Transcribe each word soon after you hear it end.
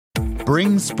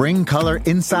Bring spring color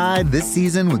inside this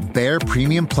season with Behr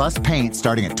Premium Plus paint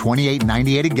starting at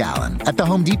 $28.98 a gallon at the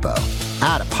Home Depot.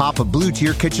 Add a pop of blue to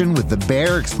your kitchen with the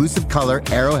Behr exclusive color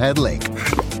Arrowhead Lake.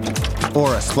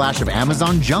 Or a splash of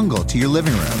Amazon Jungle to your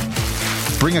living room.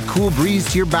 Bring a cool breeze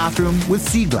to your bathroom with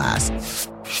Sea Glass.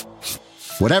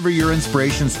 Whatever your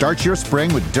inspiration, start your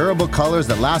spring with durable colors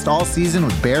that last all season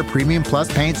with Behr Premium Plus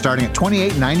paint starting at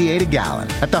 $28.98 a gallon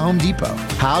at the Home Depot.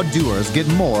 How doers get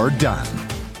more done.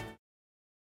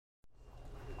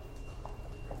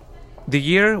 The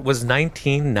year was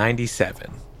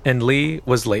 1997, and Lee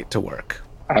was late to work.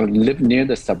 I lived near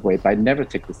the subway, but I never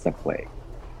took the subway.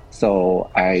 So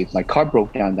my car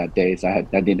broke down that day, so I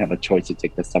didn't have a choice to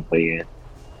take the subway in.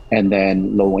 And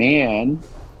then Loanne,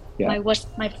 It was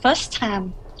my first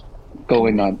time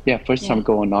going on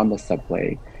the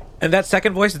subway. And that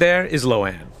second voice there is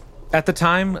Loanne. At the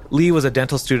time, Lee was a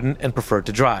dental student and preferred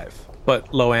to drive.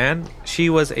 But Loanne, she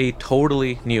was a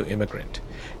totally new immigrant.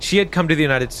 She had come to the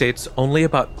United States only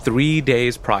about 3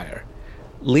 days prior.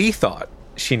 Lee thought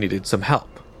she needed some help.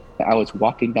 I was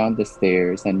walking down the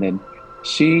stairs, and then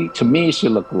she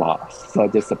looked lost. So I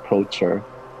just approached her,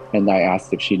 and I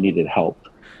asked if she needed help.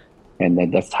 And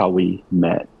then that's how we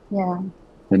met. Yeah.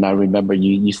 And I remember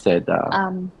you said...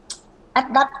 at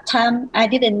that time, I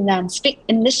didn't speak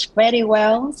English very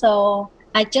well. So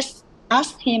I just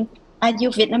asked him, "Are you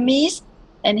Vietnamese?"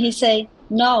 And he said,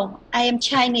 "No, I am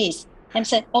Chinese." And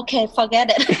said, "Okay,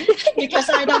 forget it." Because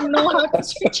I don't know how to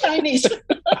speak Chinese.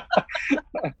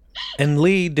 And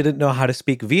Lee didn't know how to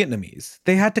speak Vietnamese.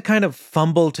 They had to kind of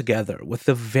fumble together with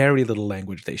the very little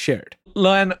language they shared.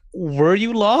 Loanne, were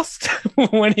you lost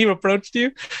when he approached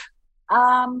you?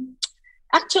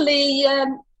 Actually,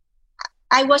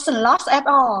 I wasn't lost at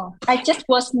all. I just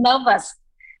was nervous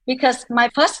because my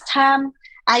first time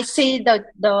I see the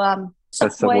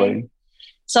subway.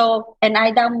 So, and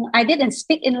I didn't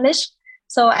speak English,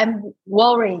 so I'm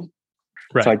worried.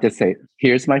 Right. So I just say,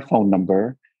 "Here's my phone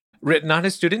number." Written on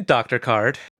his student doctor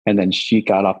card. And then she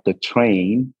got off the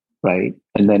train, right?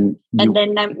 And then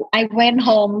I went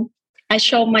home. I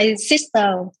showed my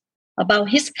sister about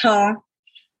his car,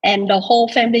 and the whole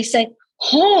family said,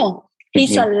 "Oh,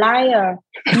 he's a liar.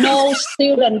 No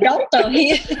student doctor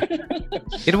here."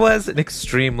 It was an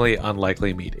extremely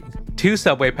unlikely meeting. Two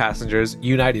subway passengers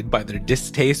united by their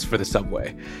distaste for the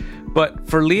subway. But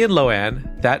for Lee and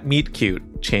Loanne, that meet cute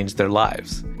changed their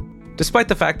lives. Despite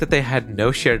the fact that they had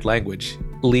no shared language,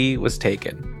 Lee was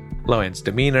taken. Loanne's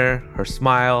demeanor, her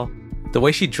smile, the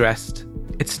way she dressed,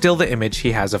 it's still the image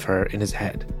he has of her in his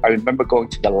head. I remember going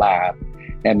to the lab,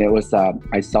 and it was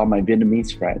I saw my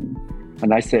Vietnamese friend,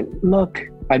 and I said, "Look,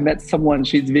 I met someone.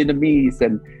 She's Vietnamese,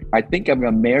 and I think I'm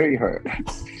gonna marry her."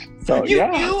 So you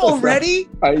knew already?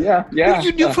 Yeah.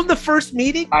 You knew from the first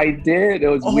meeting? I did. It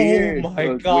was weird. Oh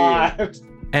my God. Weird.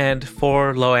 And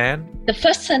for Loanne? The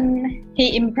first time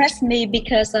he impressed me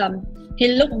because he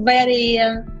looked very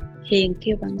hiền.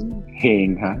 Hiền,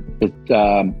 huh? It's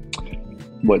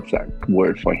what's that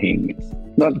word for hiền? It's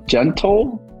not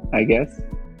gentle, I guess.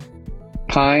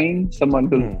 Kind. Someone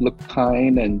who looked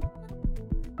kind, and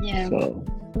so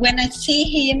when I see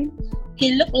him,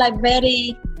 he looked like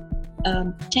very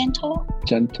gentle.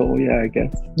 Gentle, yeah, I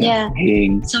guess. Yeah.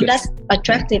 Hiền. So that's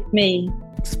attracted me.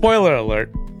 Spoiler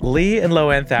alert. Lee and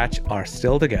Loanne Thatch are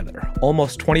still together,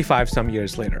 almost 25 some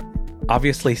years later.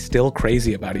 Obviously still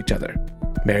crazy about each other.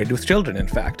 Married with children, in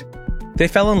fact. They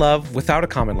fell in love without a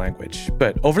common language,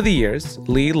 but over the years,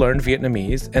 Lee learned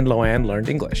Vietnamese and Loanne learned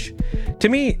English. To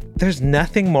me, there's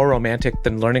nothing more romantic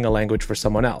than learning a language for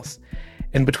someone else.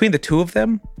 And between the two of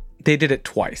them, they did it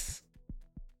twice.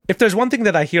 If there's one thing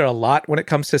that I hear a lot when it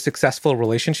comes to successful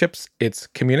relationships, it's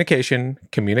communication,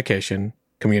 communication,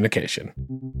 communication.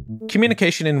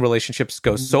 Communication in relationships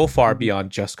goes so far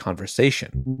beyond just conversation.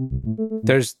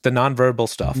 There's the nonverbal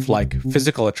stuff like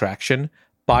physical attraction,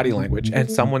 body language,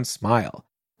 and someone's smile.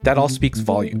 That all speaks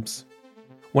volumes.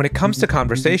 When it comes to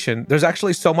conversation, there's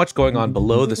actually so much going on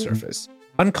below the surface.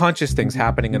 Unconscious things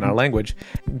happening in our language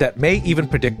that may even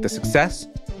predict the success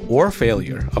or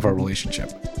failure of our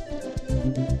relationship.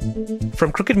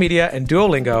 From Crooked Media and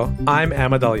Duolingo, I'm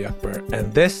Ahmed Al-Yakber,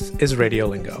 and this is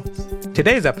Radiolingo.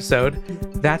 Today's episode,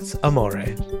 that's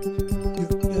Amoré.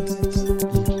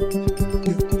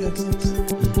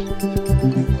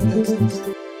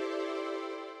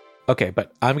 Okay,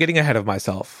 but I'm getting ahead of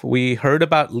myself. We heard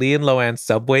about Lee and Loanne's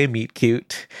subway meet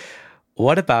cute.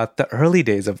 What about the early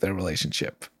days of their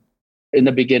relationship? In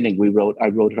the beginning, I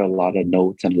wrote her a lot of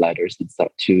notes and letters and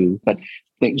stuff too. But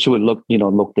I think she would look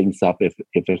things up if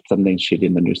it's something she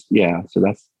didn't understand. Yeah,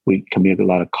 so we communicated a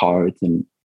lot of cards and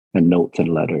notes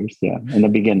and letters. Yeah, in the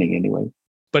beginning anyway.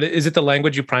 But is it the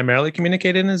language you primarily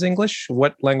communicate in is English?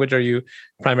 What language are you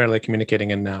primarily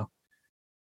communicating in now?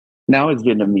 Now it's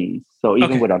Vietnamese. So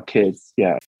even Okay. with our kids,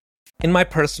 yeah. In my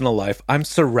personal life, I'm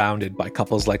surrounded by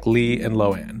couples like Lee and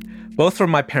Loanne, both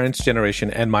from my parents' generation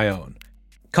and my own.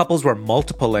 Couples where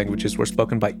multiple languages were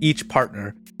spoken by each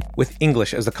partner, with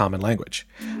English as the common language.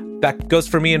 That goes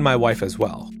for me and my wife as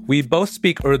well. We both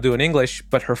speak Urdu and English,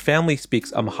 but her family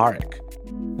speaks Amharic.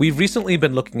 We've recently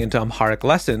been looking into Amharic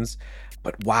lessons,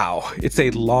 but wow, it's a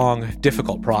long,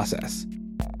 difficult process.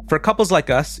 For couples like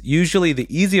us, usually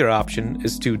the easier option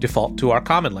is to default to our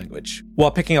common language, while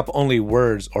picking up only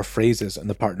words or phrases in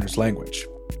the partner's language.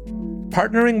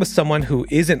 Partnering with someone who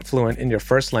isn't fluent in your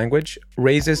first language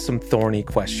raises some thorny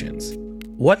questions.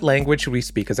 What language should we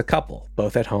speak as a couple,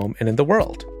 both at home and in the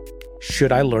world?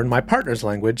 Should I learn my partner's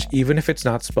language even if it's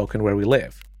not spoken where we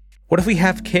live? What if we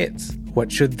have kids?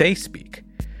 What should they speak?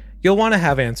 You'll want to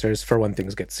have answers for when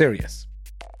things get serious.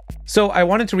 So I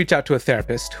wanted to reach out to a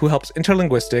therapist who helps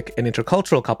interlinguistic and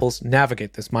intercultural couples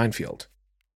navigate this minefield.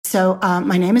 So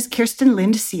my name is Kirsten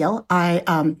Lind Seal. I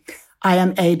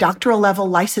am a doctoral level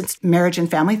licensed marriage and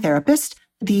family therapist.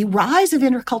 The rise of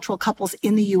intercultural couples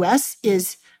in the U.S.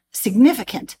 is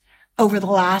significant over the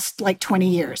last 20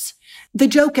 years. The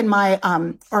joke in my,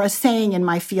 or a saying in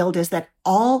my field is that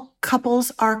all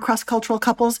couples are cross-cultural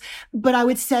couples, but I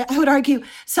would argue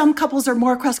some couples are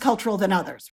more cross-cultural than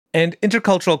others. And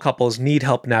intercultural couples need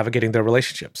help navigating their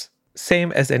relationships,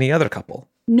 same as any other couple.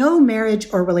 No marriage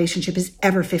or relationship is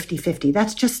ever 50-50.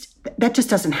 That just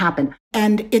doesn't happen.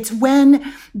 And it's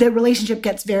when the relationship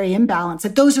gets very imbalanced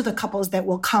that those are the couples that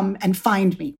will come and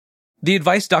find me. The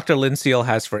advice Dr. Lynn Seal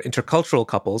has for intercultural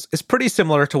couples is pretty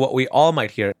similar to what we all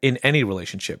might hear in any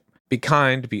relationship. Be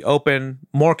kind, be open,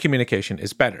 more communication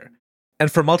is better.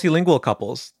 And for multilingual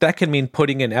couples, that can mean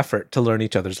putting in effort to learn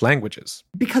each other's languages.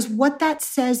 Because what that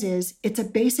says is it's a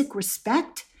basic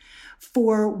respect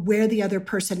for where the other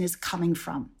person is coming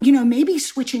from. Maybe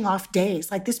switching off days.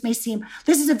 This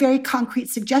is a very concrete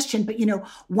suggestion, but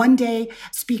one day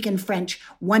speak in French,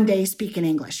 one day speak in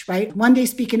English, right? One day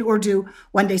speak in Urdu,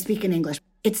 one day speak in English.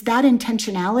 It's that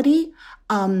intentionality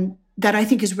that I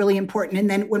think is really important. And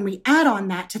then when we add on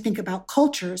that to think about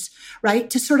cultures,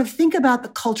 right? To sort of think about the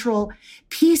cultural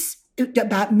piece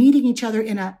about meeting each other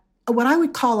in what I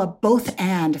would call a both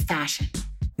and fashion.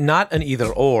 Not an either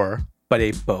or, but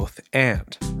a both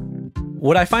and.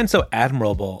 What I find so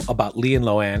admirable about Lee and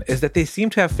Loanne is that they seem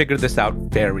to have figured this out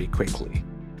very quickly.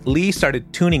 Lee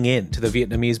started tuning in to the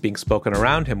Vietnamese being spoken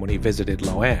around him when he visited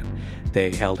Loanne.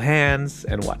 They held hands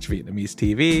and watched Vietnamese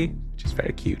TV, which is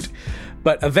very cute.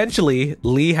 But eventually,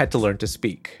 Lee had to learn to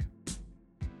speak.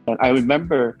 And I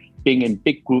remember being in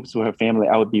big groups with her family,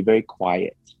 I would be very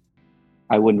quiet.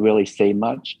 I wouldn't really say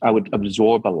much. I would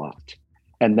absorb a lot.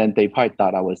 And then they probably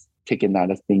thought I was taken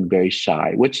out as being very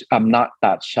shy, which I'm not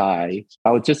that shy.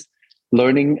 I was just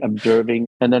learning, observing.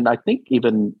 And then I think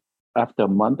even after a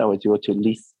month, I was able to at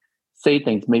least say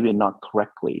things, maybe not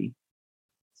correctly.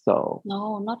 So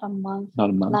No, not a month. Not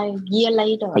a month. Like a year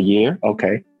later. A year?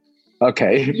 Okay.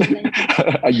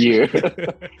 A year.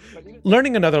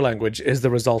 Learning another language is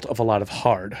the result of a lot of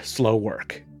hard, slow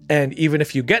work. And even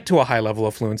if you get to a high level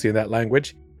of fluency in that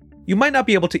language, you might not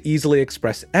be able to easily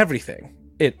express everything.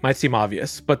 It might seem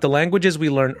obvious, but the languages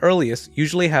we learn earliest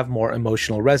usually have more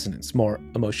emotional resonance, more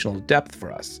emotional depth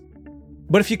for us.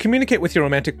 But if you communicate with your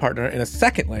romantic partner in a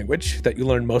second language that you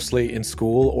learn mostly in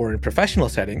school or in professional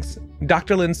settings,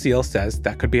 Dr. Lynn Seal says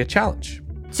that could be a challenge.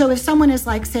 So if someone is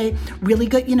say really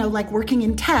good, working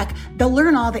in tech, they'll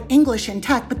learn all the English in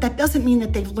tech, but that doesn't mean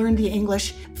that they've learned the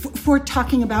English for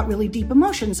talking about really deep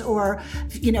emotions or,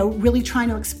 really trying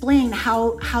to explain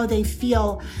how they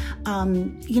feel,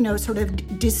 sort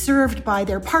of deserved by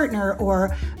their partner,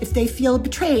 or if they feel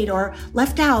betrayed or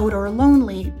left out or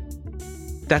lonely.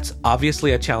 That's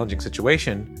obviously a challenging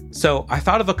situation, so I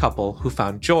thought of a couple who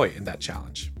found joy in that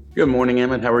challenge. Good morning,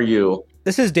 Emmett. How are you?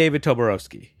 This is David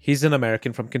Toborowski. He's an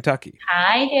American from Kentucky.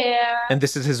 Hi there. And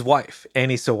this is his wife,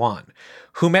 Annie Sawan,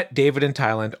 who met David in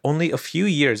Thailand only a few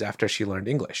years after she learned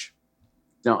English.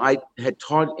 Now, I had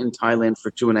taught in Thailand for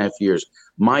 2.5 years.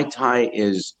 My Thai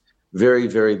is very,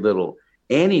 very little.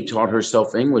 Annie taught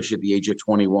herself English at the age of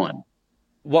 21.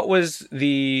 What was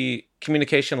the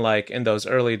communication like in those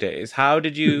early days? How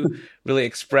did you really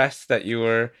express that you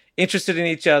were interested in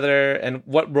each other, and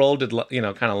what role did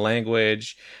kind of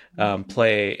language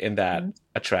play in that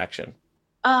attraction?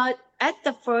 At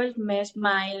the first match,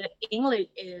 my English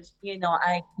is,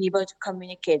 I'm able to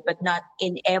communicate, but not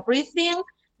in everything.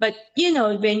 But,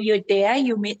 when you're there,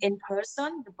 you meet in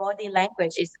person, the body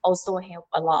language is also help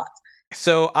a lot.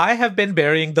 So I have been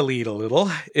burying the lead a little.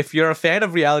 If you're a fan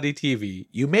of reality TV,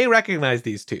 you may recognize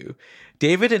these two.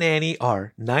 David and Annie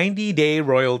are 90-day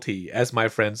royalty, as my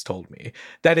friends told me.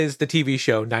 That is the TV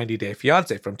show 90 Day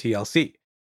Fiancé from TLC.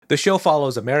 The show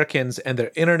follows Americans and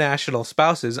their international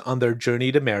spouses on their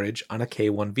journey to marriage on a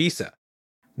K-1 visa.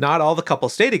 Not all the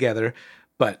couples stay together,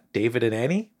 but David and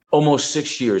Annie? Almost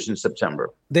 6 years in September.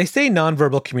 They say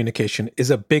nonverbal communication is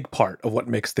a big part of what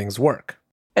makes things work.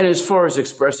 And as far as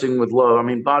expressing with love, I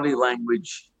mean, body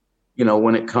language,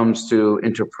 when it comes to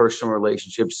interpersonal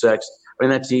relationships, sex, I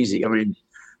mean, that's easy. I mean,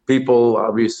 people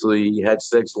obviously had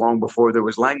sex long before there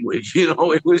was language, it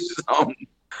was,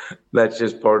 that's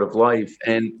just part of life.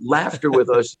 And laughter with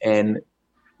us and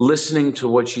listening to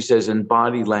what she says in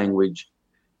body language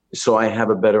so I have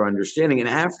a better understanding. And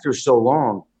after so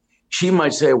long, she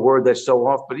might say a word that's so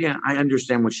off, but yeah, I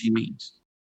understand what she means.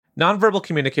 Nonverbal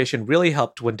communication really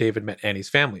helped when David met Annie's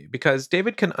family, because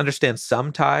David can understand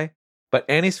some Thai, but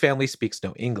Annie's family speaks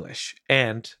no English,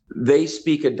 and they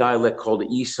speak a dialect called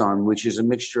Isan, which is a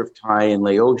mixture of Thai and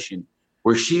Laotian.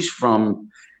 Where she's from,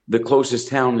 the closest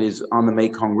town is on the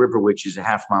Mekong River, which is a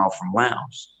half mile from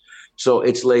Laos. So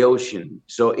it's Laotian.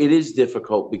 So it is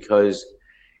difficult because,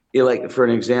 like, for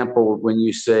an example, when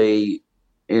you say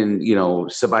in,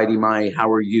 Sabai Mai, how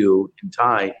are you in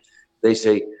Thai, they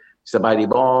say, Sabai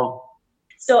Ball.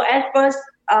 So at first,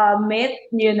 met,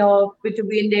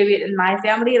 between David and my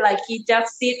family, like he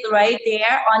just sit right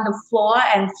there on the floor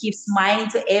and keep smiling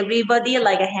to everybody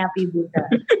like a happy Buddha.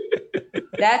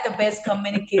 That's the best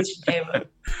communication ever.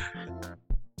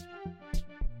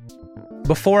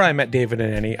 Before I met David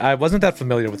and Annie, I wasn't that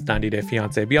familiar with 90 Day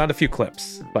Fiancé beyond a few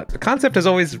clips, but the concept has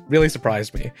always really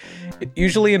surprised me. It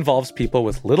usually involves people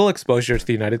with little exposure to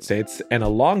the United States and a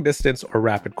long distance or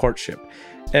rapid courtship,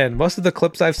 and most of the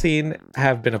clips I've seen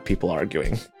have been of people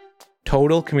arguing.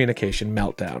 Total communication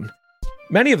meltdown.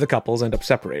 Many of the couples end up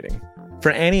separating.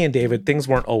 For Annie and David, things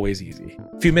weren't always easy.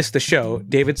 If you missed the show,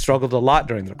 David struggled a lot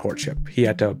during their courtship. He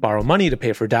had to borrow money to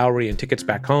pay for dowry and tickets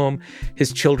back home.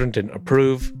 His children didn't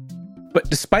approve. But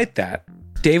despite that,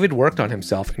 David worked on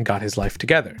himself and got his life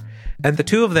together. And the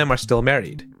two of them are still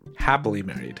married, happily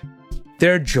married.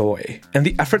 Their joy and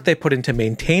the effort they put into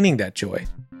maintaining that joy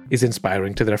is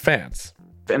inspiring to their fans.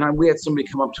 And we had somebody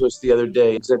come up to us the other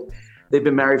day and said, they've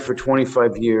been married for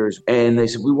 25 years. And they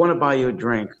said, we want to buy you a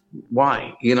drink.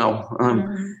 Why?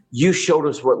 You showed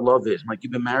us what love is. Like,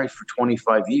 you've been married for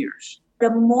 25 years.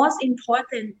 The most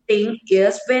important thing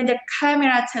is when the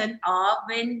camera turns off,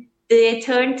 when they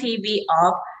turn TV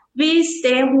off, we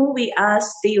stay who we are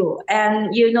still.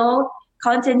 And,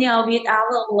 continue with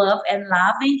our love and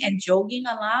laughing and joking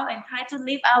around and try to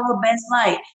live our best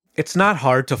life. It's not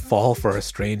hard to fall for a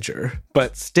stranger,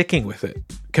 but sticking with it,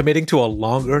 committing to a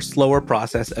longer, slower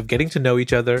process of getting to know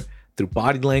each other through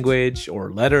body language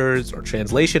or letters or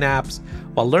translation apps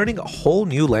while learning a whole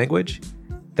new language,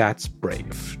 that's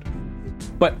brave.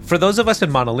 But for those of us in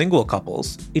monolingual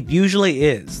couples, it usually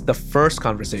is the first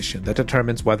conversation that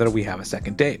determines whether we have a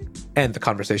second date. And the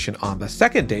conversation on the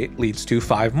second date leads to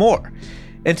 5 more,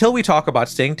 until we talk about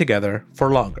staying together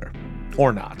for longer,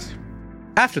 or not.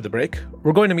 After the break,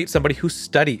 we're going to meet somebody who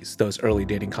studies those early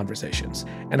dating conversations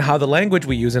and how the language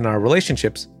we use in our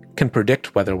relationships can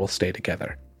predict whether we'll stay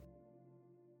together.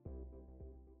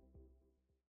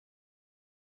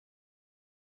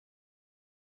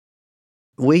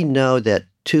 We know that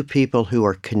two people who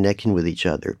are connecting with each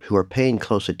other, who are paying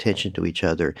close attention to each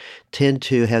other, tend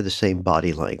to have the same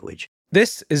body language.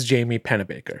 This is Jamie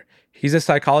Pennebaker. He's a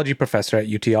psychology professor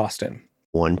at UT Austin.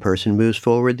 One person moves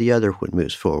forward, the other one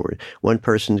moves forward. One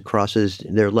person crosses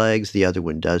their legs, the other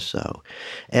one does so.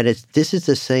 And this is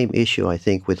the same issue, I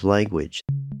think, with language.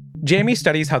 Jamie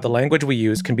studies how the language we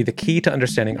use can be the key to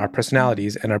understanding our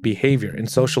personalities and our behavior in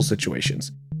social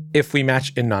situations. If we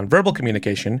match in nonverbal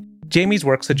communication, Jamie's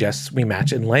work suggests we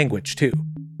match in language too.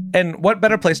 And what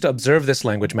better place to observe this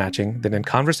language matching than in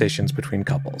conversations between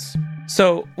couples?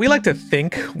 So we like to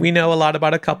think we know a lot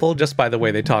about a couple just by the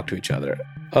way they talk to each other.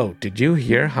 Oh, did you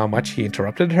hear how much he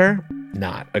interrupted her?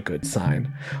 Not a good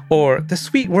sign. Or the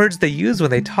sweet words they use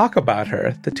when they talk about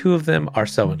her, the two of them are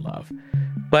so in love.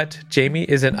 But Jamie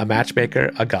isn't a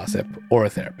matchmaker, a gossip, or a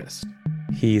therapist.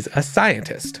 He's a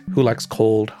scientist who likes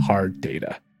cold, hard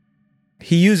data.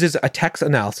 He uses a text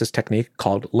analysis technique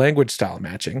called language style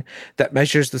matching that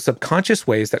measures the subconscious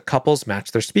ways that couples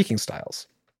match their speaking styles.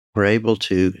 We're able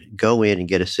to go in and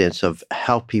get a sense of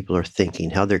how people are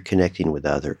thinking, how they're connecting with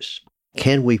others.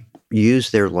 Can we use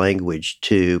their language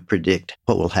to predict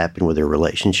what will happen with their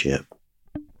relationship?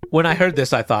 When I heard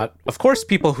this, I thought, of course,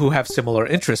 people who have similar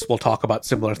interests will talk about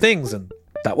similar things, and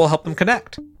that will help them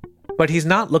connect. But he's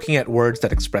not looking at words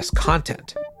that express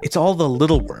content. It's all the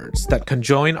little words that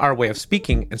conjoin our way of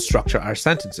speaking and structure our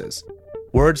sentences.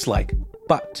 Words like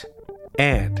but,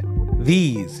 and,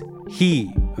 these,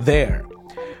 he, there.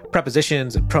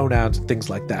 Prepositions and pronouns and things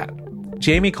like that.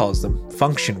 Jamie calls them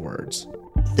function words.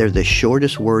 They're the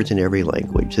shortest words in every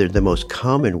language. They're the most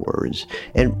common words,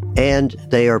 and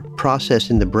they are processed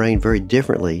in the brain very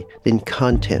differently than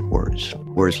content words.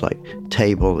 Words like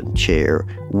table and chair,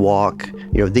 walk,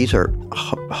 these are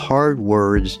hard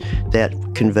words that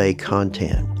convey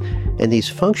content. And these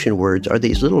function words are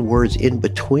these little words in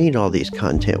between all these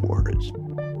content words.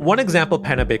 One example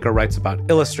Penna Baker writes about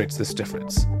illustrates this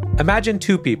difference. Imagine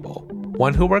two people,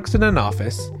 one who works in an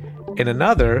office and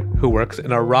another who works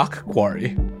in a rock quarry.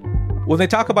 When they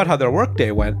talk about how their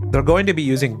workday went, they're going to be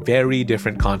using very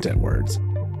different content words.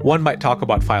 One might talk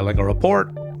about filing a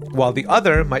report, while the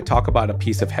other might talk about a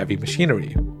piece of heavy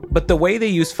machinery. But the way they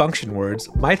use function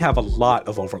words might have a lot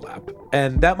of overlap,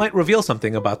 and that might reveal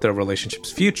something about their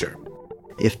relationship's future.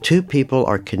 If two people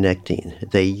are connecting,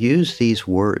 they use these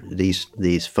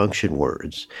function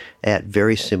words at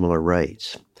very similar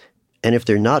rates. And if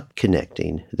they're not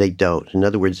connecting, they don't. In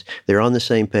other words, they're on the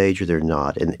same page or they're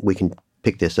not, and we can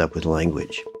pick this up with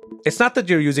language. It's not that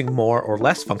you're using more or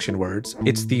less function words,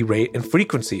 it's the rate and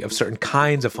frequency of certain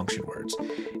kinds of function words.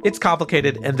 It's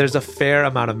complicated and there's a fair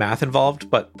amount of math involved,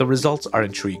 but the results are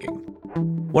intriguing.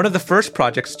 One of the first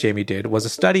projects Jamie did was a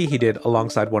study he did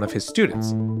alongside one of his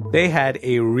students. They had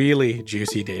a really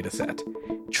juicy data set.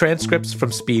 Transcripts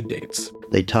from speed dates.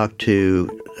 They talked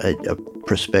to a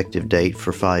prospective date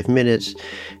for 5 minutes,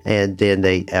 and then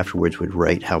they afterwards would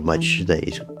rate how much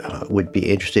they would be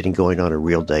interested in going on a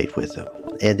real date with them.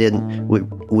 And then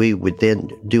we would then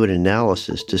do an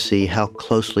analysis to see how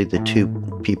closely the two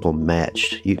people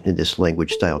matched in this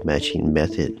language style matching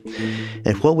method.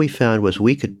 And what we found was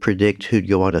we could predict who'd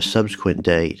go on a subsequent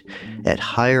date at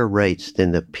higher rates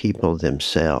than the people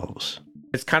themselves.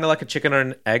 It's kind of like a chicken or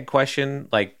an egg question.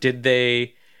 Like, did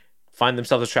they find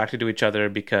themselves attracted to each other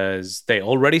because they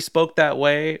already spoke that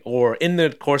way? Or in the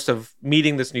course of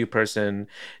meeting this new person,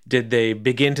 did they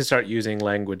begin to start using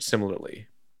language similarly?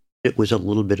 It was a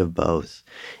little bit of both.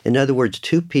 In other words,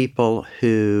 two people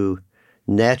who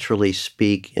naturally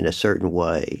speak in a certain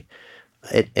way,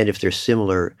 and if they're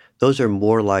similar, those are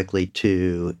more likely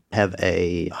to have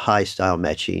a high style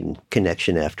matching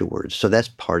connection afterwards. So that's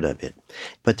part of it.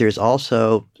 But there's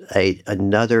also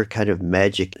another kind of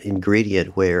magic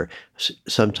ingredient where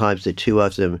sometimes the two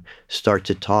of them start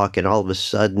to talk, and all of a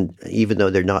sudden, even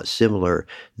though they're not similar,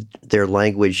 their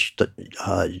language,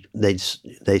 they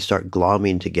start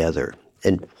glomming together.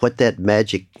 And what that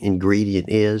magic ingredient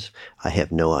is, I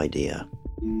have no idea.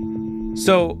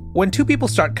 So when two people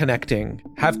start connecting,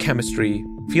 have chemistry,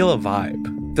 feel a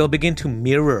vibe, they'll begin to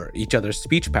mirror each other's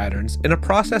speech patterns in a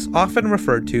process often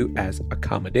referred to as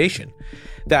accommodation.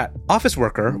 That office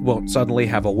worker won't suddenly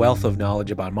have a wealth of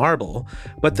knowledge about marble,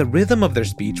 but the rhythm of their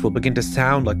speech will begin to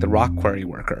sound like the rock quarry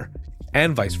worker,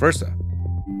 and vice versa.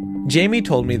 Jamie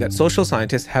told me that social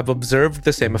scientists have observed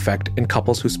the same effect in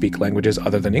couples who speak languages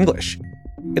other than English.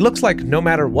 It looks like no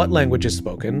matter what language is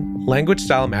spoken, language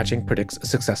style matching predicts a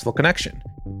successful connection.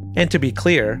 And to be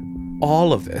clear,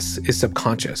 all of this is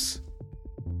subconscious.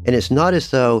 And it's not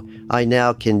as though I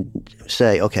now can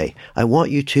say, okay, I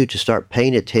want you two to start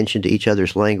paying attention to each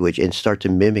other's language and start to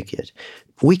mimic it.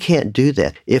 We can't do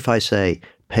that. If I say,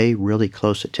 pay really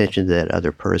close attention to that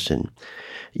other person,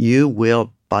 you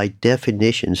will, by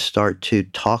definition, start to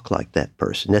talk like that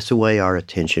person. That's the way our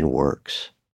attention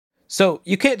works. So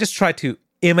you can't just try to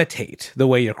imitate the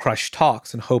way your crush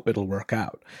talks and hope it'll work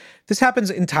out. This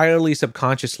happens entirely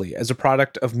subconsciously as a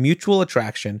product of mutual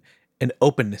attraction and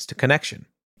openness to connection.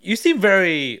 You seem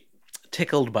very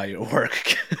tickled by your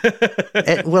work.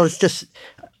 Well, it's just,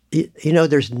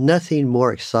 there's nothing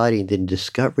more exciting than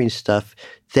discovering stuff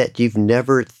that you've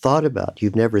never thought about,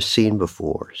 you've never seen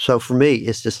before. So for me,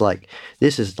 it's just like,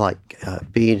 this is like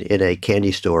being in a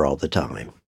candy store all the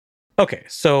time. Okay,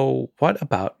 so what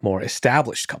about more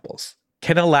established couples?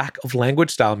 Can a lack of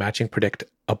language style matching predict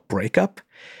a breakup?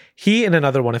 He and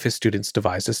another one of his students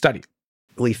devised a study.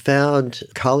 We found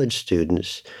college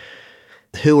students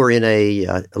who were in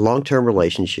a long-term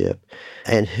relationship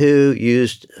and who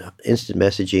used instant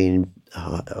messaging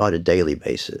on a daily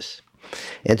basis.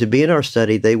 And to be in our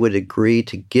study, they would agree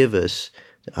to give us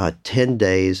 10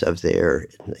 days of their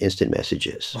instant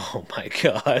messages. Oh my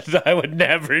God, I would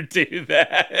never do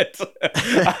that.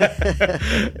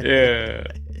 Yeah.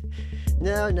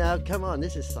 No, come on,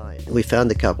 this is science. We found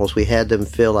the couples, we had them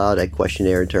fill out a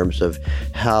questionnaire in terms of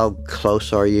how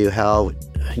close are you, how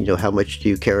how much do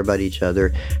you care about each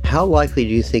other? How likely do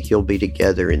you think you'll be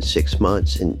together in 6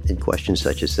 months? And questions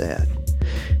such as that.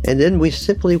 And then we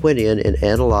simply went in and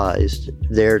analyzed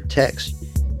their text.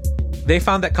 They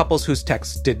found that couples whose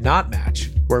texts did not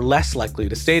match were less likely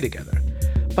to stay together.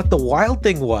 But the wild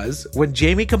thing was when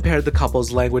Jamie compared the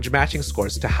couple's language matching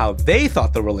scores to how they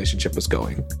thought the relationship was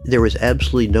going. There was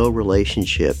absolutely no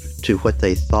relationship to what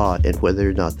they thought and whether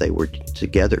or not they were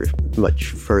together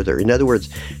much further. In other words,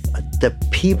 the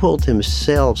people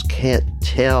themselves can't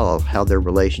tell how their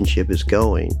relationship is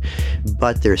going,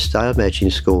 but their style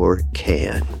matching score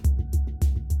can.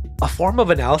 A form of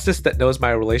analysis that knows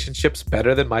my relationships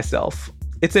better than myself.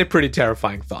 It's a pretty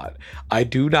terrifying thought. I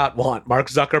do not want Mark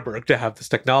Zuckerberg to have this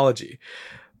technology.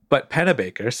 But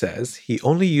Pennebaker says he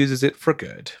only uses it for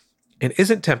good and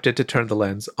isn't tempted to turn the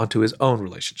lens onto his own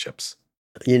relationships.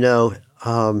 I've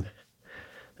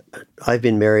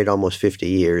been married almost 50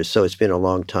 years, so it's been a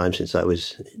long time since I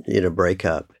was in a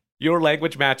breakup. Your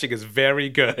language matching is very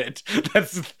good.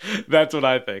 That's what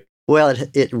I think. Well,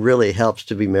 it really helps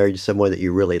to be married to someone that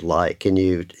you really like and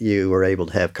you are able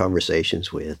to have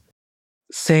conversations with.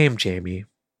 Same, Jamie.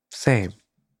 Same.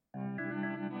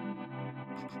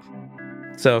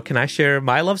 So can I share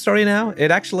my love story now?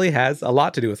 It actually has a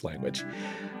lot to do with language.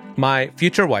 My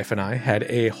future wife and I had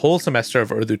a whole semester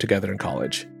of Urdu together in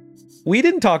college. We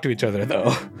didn't talk to each other,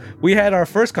 though. We had our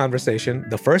first conversation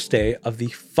the first day of the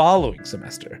following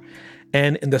semester.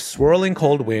 And in the swirling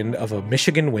cold wind of a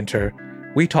Michigan winter,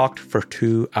 we talked for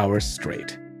 2 hours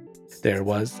straight. There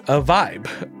was a vibe.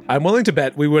 I'm willing to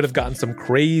bet we would have gotten some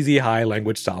crazy high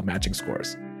language style matching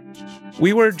scores.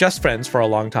 We were just friends for a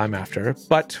long time after,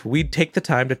 but we'd take the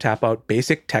time to tap out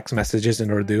basic text messages in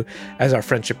Urdu as our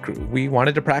friendship grew. We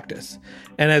wanted to practice.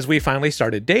 And as we finally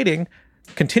started dating,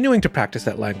 continuing to practice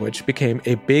that language became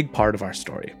a big part of our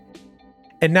story.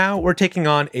 And now we're taking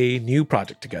on a new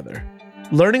project together,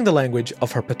 learning the language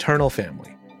of her paternal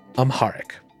family,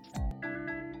 Amharic.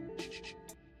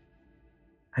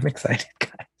 I'm excited,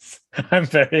 guys. I'm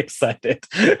very excited.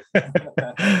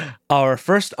 Our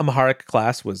first Amharic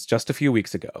class was just a few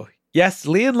weeks ago. Yes,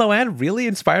 Lee and Loanne really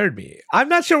inspired me. I'm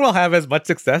not sure we'll have as much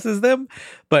success as them,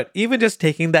 but even just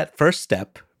taking that first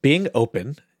step, being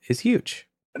open, is huge.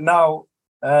 Now,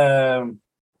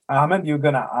 Ahmed, you're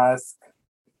going to ask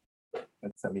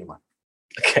Salima.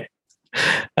 Okay.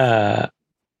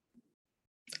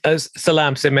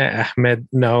 Salam, Sime Ahmed,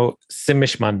 no,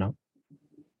 Simishman, no.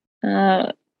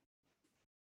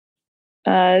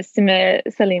 Sime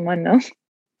Salima, no.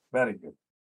 Very good.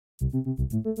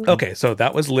 Okay, so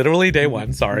that was literally day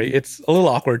one. Sorry, it's a little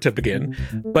awkward to begin,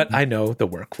 but I know the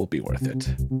work will be worth it.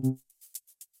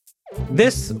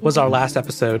 This was our last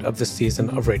episode of this season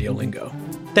of Radiolingo.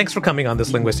 Thanks for coming on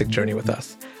this linguistic journey with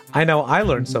us. I know I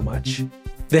learned so much.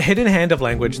 The hidden hand of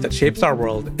language that shapes our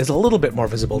world is a little bit more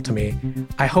visible to me.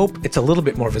 I hope it's a little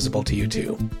bit more visible to you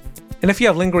too. And if you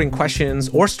have lingering questions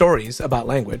or stories about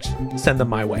language, send them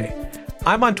my way.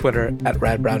 I'm on Twitter at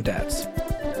RadBrownDads.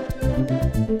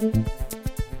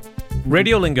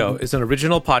 Radiolingo is an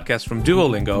original podcast from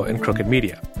Duolingo and Crooked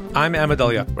Media. I'm Ahmed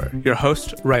Al-Yakbar, your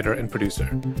host, writer, and producer.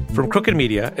 From Crooked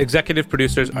Media, executive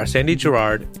producers are Sandy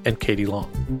Girard and Katie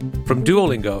Long. From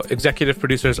Duolingo, executive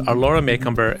producers are Laura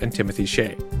Maycomber and Timothy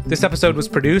Shea. This episode was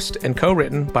produced and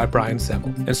co-written by Brian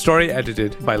Semmel and story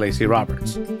edited by Lacey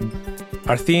Roberts.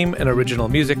 Our theme and original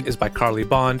music is by Carly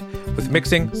Bond, with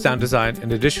mixing, sound design,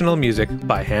 and additional music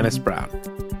by Hannes Brown.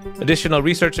 Additional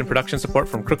research and production support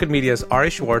from Crooked Media's Ari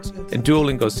Schwartz and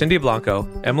Duolingo's Cindy Blanco,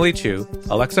 Emily Chu,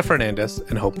 Alexa Fernandez,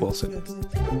 and Hope Wilson.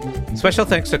 Special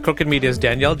thanks to Crooked Media's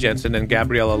Danielle Jensen and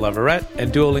Gabriella Leverett,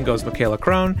 and Duolingo's Michaela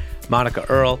Crone, Monica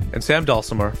Earle, and Sam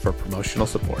Dulcimer for promotional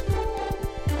support.